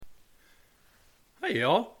Hey,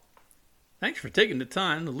 y'all. Thanks for taking the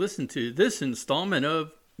time to listen to this installment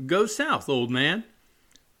of Go South, Old Man,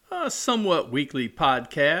 a somewhat weekly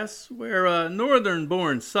podcast where a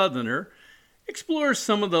northern-born southerner explores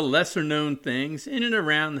some of the lesser-known things in and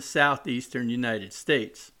around the southeastern United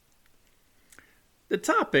States. The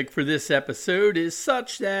topic for this episode is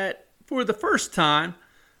such that, for the first time,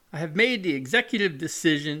 I have made the executive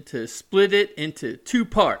decision to split it into two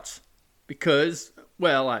parts because,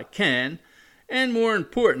 well, I can, and more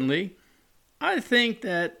importantly, I think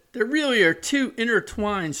that there really are two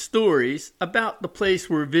intertwined stories about the place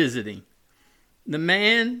we're visiting, the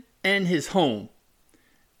man and his home.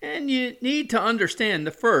 And you need to understand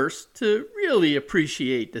the first to really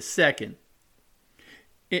appreciate the second.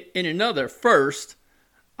 In another first,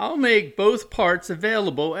 I'll make both parts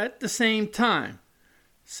available at the same time.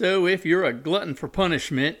 So if you're a glutton for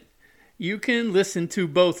punishment, you can listen to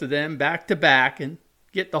both of them back to back and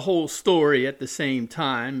get the whole story at the same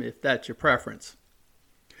time if that's your preference.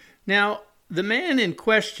 Now, the man in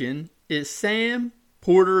question is Sam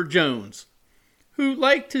Porter Jones, who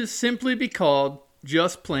liked to simply be called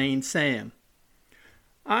just plain Sam.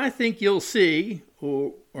 I think you'll see,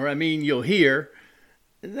 or you'll hear,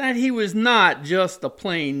 that he was not just a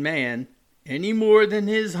plain man, any more than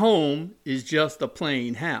his home is just a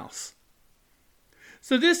plain house.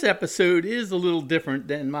 So this episode is a little different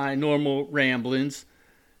than my normal ramblings,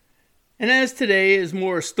 and as today is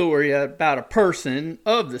more a story about a person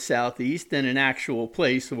of the Southeast than an actual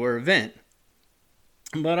place or event.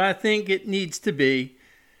 But I think it needs to be,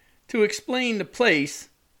 to explain the place,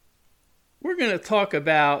 we're going to talk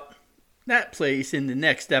about that place in the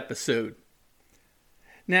next episode.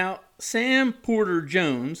 Now, Sam Porter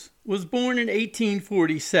Jones was born in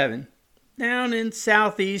 1847 down in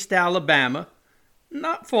southeast Alabama,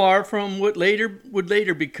 not far from what would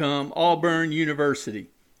later become Auburn University.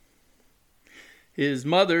 His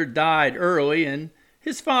mother died early and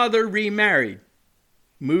his father remarried,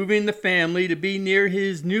 moving the family to be near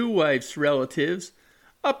his new wife's relatives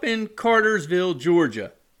up in Cartersville,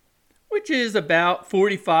 Georgia, which is about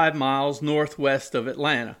 45 miles northwest of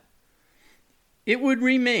Atlanta. It would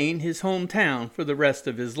remain his hometown for the rest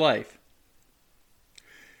of his life.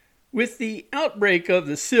 With the outbreak of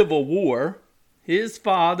the Civil War, his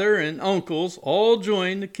father and uncles all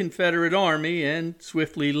joined the Confederate Army and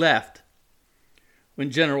swiftly left. When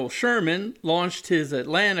General Sherman launched his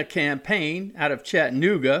Atlanta campaign out of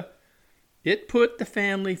Chattanooga, it put the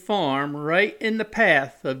family farm right in the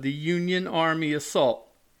path of the Union Army assault,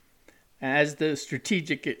 as the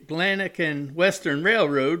strategic Atlantic and Western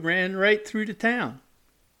Railroad ran right through the town.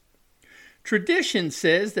 Tradition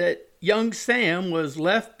says that young Sam was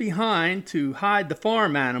left behind to hide the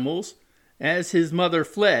farm animals as his mother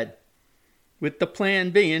fled, with the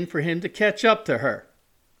plan being for him to catch up to her.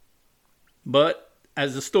 But,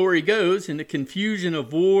 as the story goes, in the confusion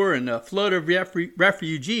of war and a flood of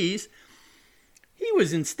refugees, he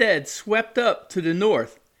was instead swept up to the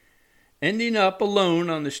north, ending up alone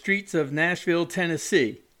on the streets of Nashville,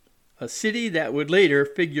 Tennessee, a city that would later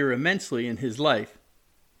figure immensely in his life.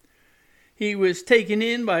 He was taken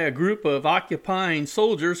in by a group of occupying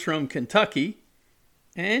soldiers from Kentucky,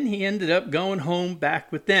 and he ended up going home back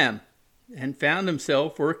with them, and found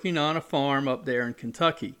himself working on a farm up there in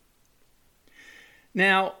Kentucky.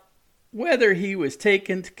 Now, whether he was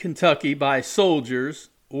taken to Kentucky by soldiers,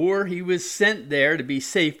 or he was sent there to be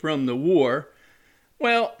safe from the war,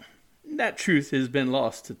 well, that truth has been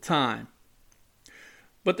lost to time.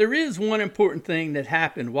 But there is one important thing that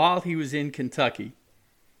happened while he was in Kentucky.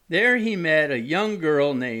 There he met a young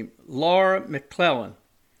girl named Laura McClellan,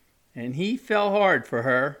 and he fell hard for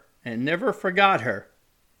her and never forgot her.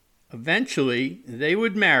 Eventually, they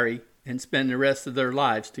would marry and spend the rest of their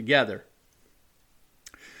lives together.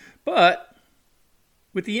 But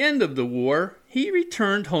with the end of the war, he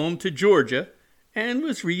returned home to Georgia and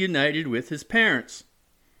was reunited with his parents.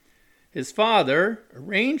 His father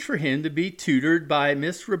arranged for him to be tutored by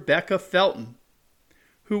Miss Rebecca Felton,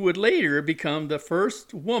 who would later become the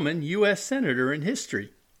first woman U.S. Senator in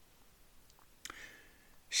history.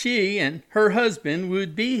 She and her husband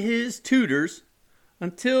would be his tutors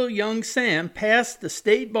until young Sam passed the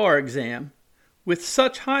state bar exam with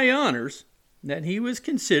such high honors that he was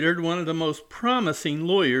considered one of the most promising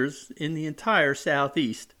lawyers in the entire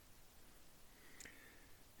Southeast.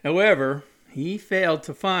 However, he failed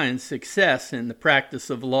to find success in the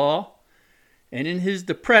practice of law, and in his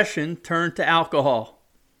depression turned to alcohol.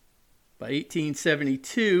 By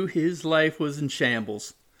 1872, his life was in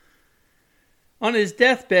shambles. On his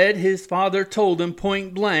deathbed, his father told him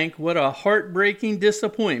point blank what a heartbreaking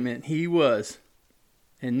disappointment he was.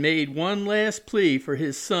 and made one last plea for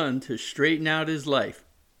his son to straighten out his life.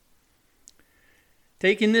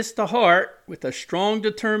 Taking this to heart, with a strong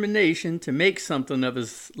determination to make something of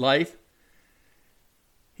his life,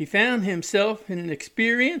 he found himself in an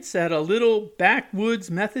experience at a little backwoods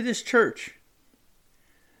Methodist church.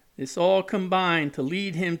 This all combined to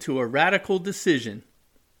lead him to a radical decision.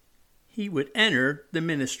 He would enter the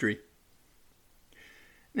ministry.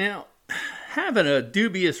 Now, having a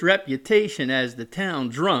dubious reputation as the town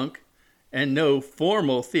drunk and no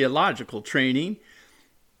formal theological training,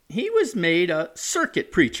 he was made a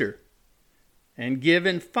circuit preacher and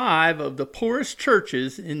given 5 of the poorest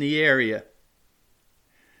churches in the area.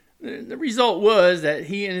 The result was that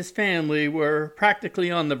he and his family were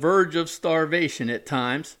practically on the verge of starvation at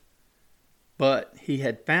times, but he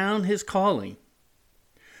had found his calling.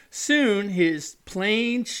 Soon his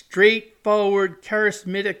plain, straightforward,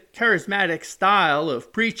 charismatic style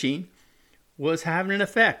of preaching was having an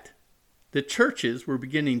effect. The churches were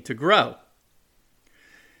beginning to grow.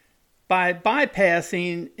 By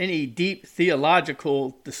bypassing any deep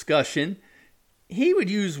theological discussion, he would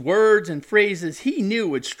use words and phrases he knew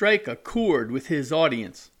would strike a chord with his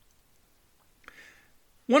audience.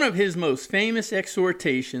 One of his most famous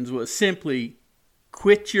exhortations was simply,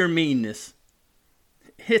 "Quit your meanness."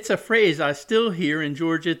 It's a phrase I still hear in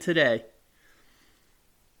Georgia today.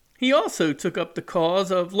 He also took up the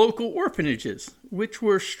cause of local orphanages, which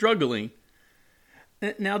were struggling.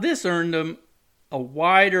 Now, this earned him a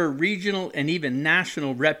wider regional and even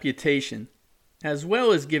national reputation, as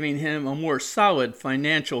well as giving him a more solid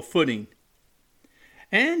financial footing.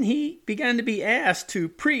 And he began to be asked to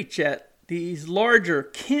preach at these larger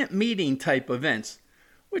camp meeting type events,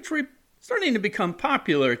 which were starting to become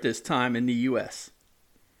popular at this time in the U.S.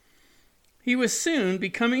 He was soon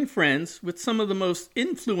becoming friends with some of the most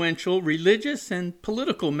influential religious and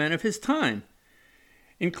political men of his time,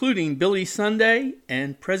 including Billy Sunday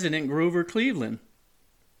and President Grover Cleveland.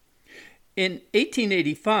 In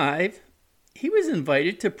 1885, he was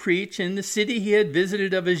invited to preach in the city he had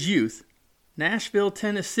visited of his youth, Nashville,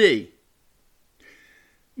 Tennessee.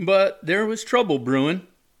 But there was trouble brewing.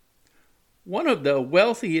 One of the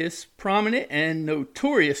wealthiest, prominent, and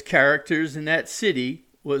notorious characters in that city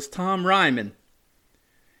was Tom Ryman.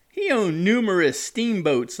 He owned numerous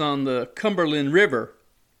steamboats on the Cumberland River,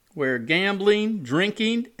 where gambling,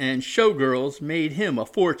 drinking, and showgirls made him a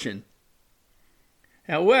fortune.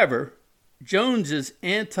 However, Jones's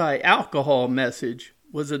anti-alcohol message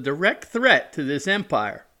was a direct threat to this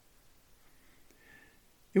empire.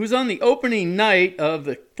 It was on the opening night of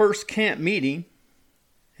the first camp meeting,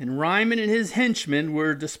 and Ryman and his henchmen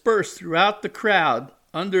were dispersed throughout the crowd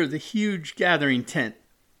under the huge gathering tent,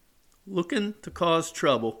 looking to cause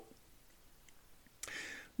trouble.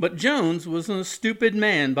 But Jones wasn't a stupid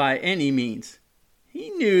man by any means. He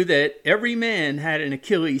knew that every man had an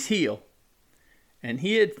Achilles heel, and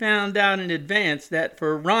he had found out in advance that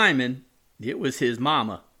for Ryman, it was his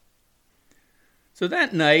mama. So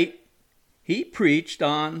that night, he preached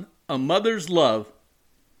on a mother's love.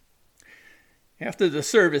 After the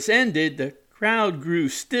service ended, the crowd grew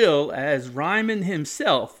still as Ryman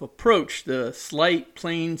himself approached the slight,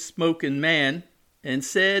 plain-spoken man and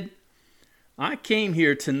said, "I came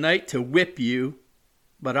here tonight to whip you,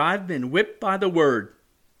 but I've been whipped by the word."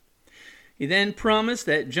 He then promised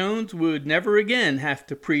that Jones would never again have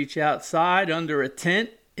to preach outside under a tent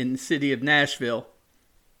in the city of Nashville,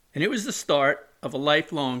 and it was the start of a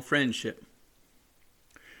lifelong friendship.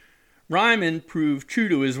 Ryman proved true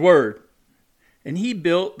to his word, and he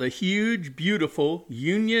built the huge, beautiful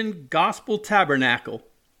Union Gospel Tabernacle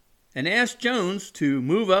and asked Jones to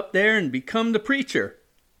move up there and become the preacher,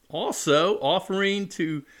 also offering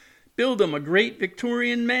to build him a great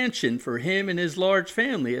Victorian mansion for him and his large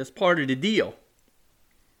family as part of the deal.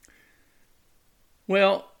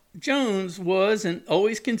 Well, Jones was and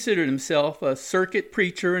always considered himself a circuit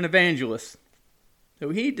preacher and evangelist, so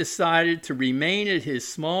he decided to remain at his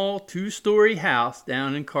small 2-story house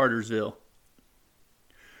down in Cartersville.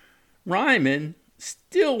 Ryman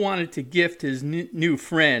still wanted to gift his new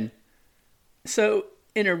friend, so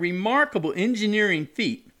in a remarkable engineering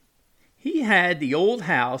feat, he had the old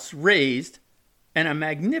house raised and a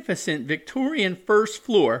magnificent Victorian first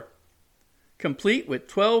floor, complete with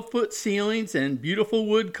 12-foot ceilings and beautiful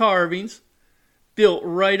wood carvings, built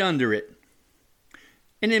right under it.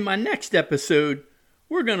 And in my next episode,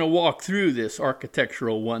 we're going to walk through this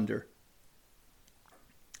architectural wonder.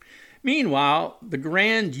 Meanwhile, the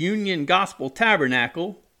Grand Union Gospel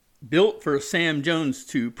Tabernacle, built for Sam Jones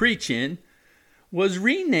to preach in, was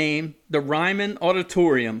renamed the Ryman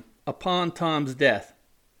Auditorium upon Tom's death.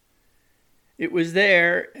 It was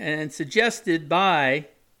there and suggested by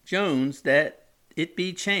Jones that it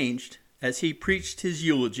be changed as he preached his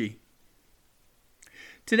eulogy.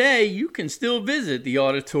 Today, you can still visit the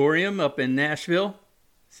auditorium up in Nashville,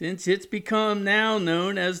 since it's become now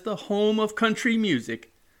known as the home of country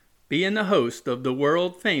music, being the host of the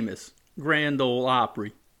world-famous Grand Ole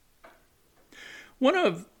Opry. One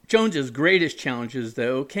of Jones's greatest challenges,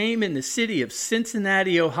 though, came in the city of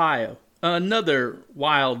Cincinnati, Ohio, another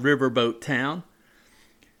wild riverboat town.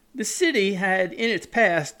 The city had in its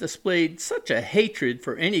past displayed such a hatred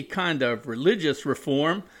for any kind of religious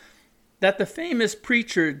reform that the famous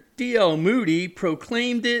preacher D.L. Moody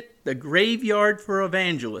proclaimed it the graveyard for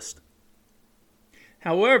evangelists.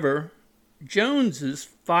 However, Jones's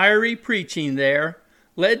fiery preaching there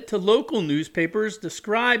led to local newspapers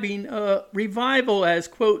describing a revival as,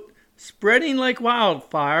 quote, spreading like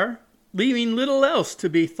wildfire, leaving little else to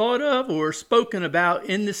be thought of or spoken about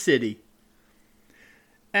in the city.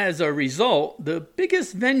 As a result, the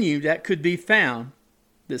biggest venue that could be found,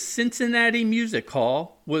 the Cincinnati Music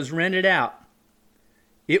Hall, was rented out.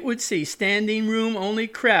 It would see standing room only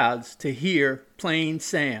crowds to hear Plain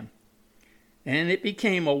Sam, and it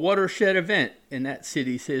became a watershed event in that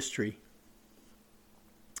city's history.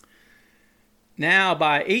 Now,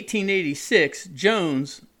 by 1886,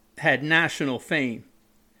 Jones had national fame,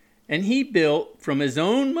 and he built from his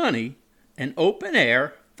own money an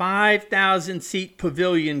open-air 5,000-seat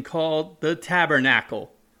pavilion called the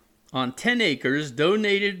Tabernacle on 10 acres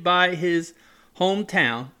donated by his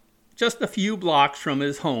hometown, just a few blocks from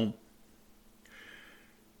his home.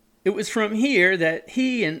 It was from here that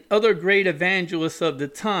he and other great evangelists of the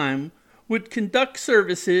time would conduct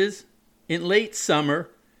services in late summer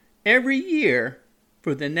every year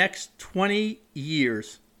for the next 20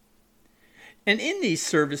 years. And in these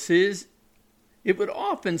services, it would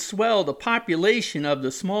often swell the population of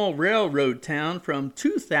the small railroad town from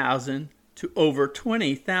 2,000 to over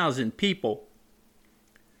 20,000 people.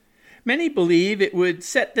 Many believe it would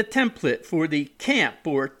set the template for the camp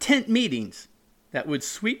or tent meetings that would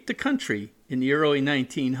sweep the country in the early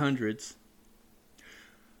 1900s.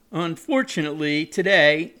 Unfortunately,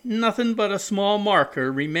 today, nothing but a small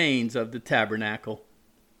marker remains of the Tabernacle.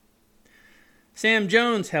 Sam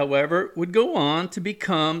Jones, however, would go on to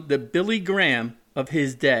become the Billy Graham of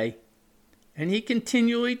his day, and he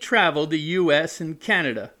continually traveled the U.S. and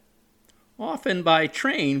Canada, often by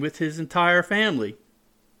train with his entire family,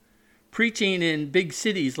 preaching in big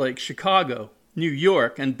cities like Chicago, New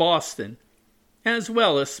York, and Boston, as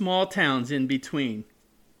well as small towns in between.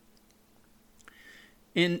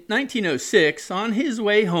 In 1906, on his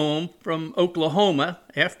way home from Oklahoma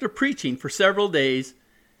after preaching for several days,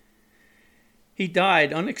 he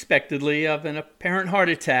died unexpectedly of an apparent heart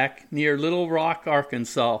attack near Little Rock,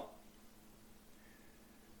 Arkansas.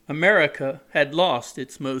 America had lost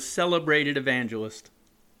its most celebrated evangelist.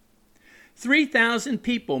 3,000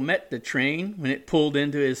 people met the train when it pulled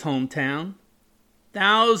into his hometown.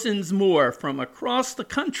 Thousands more from across the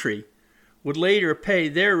country would later pay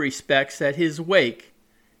their respects at his wake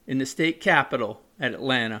in the state capitol at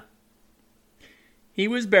Atlanta. He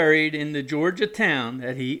was buried in the Georgia town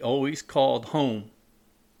that he always called home.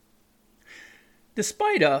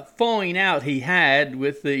 Despite a falling out he had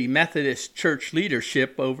with the Methodist Church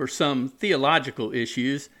leadership over some theological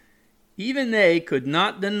issues, even they could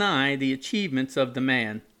not deny the achievements of the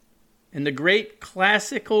man. And the great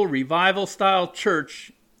classical revival-style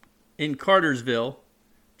church in Cartersville,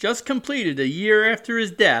 just completed a year after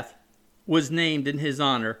his death, was named in his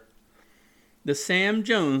honor. The Sam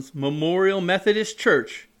Jones Memorial Methodist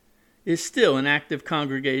Church is still an active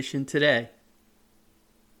congregation today.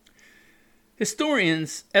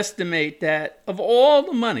 Historians estimate that of all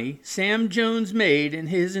the money Sam Jones made in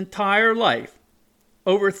his entire life,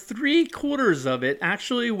 over 3/4 of it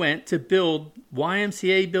actually went to build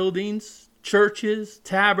YMCA buildings, churches,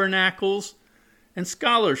 tabernacles, and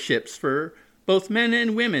scholarships for both men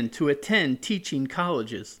and women to attend teaching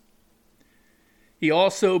colleges. He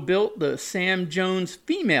also built the Sam Jones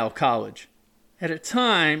Female College at a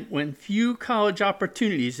time when few college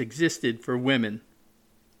opportunities existed for women.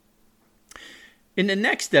 In the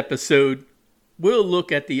next episode, we'll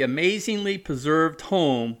look at the amazingly preserved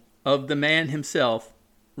home of the man himself,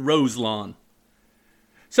 Roselawn.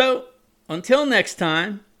 So, until next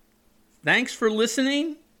time, thanks for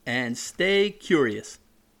listening and stay curious.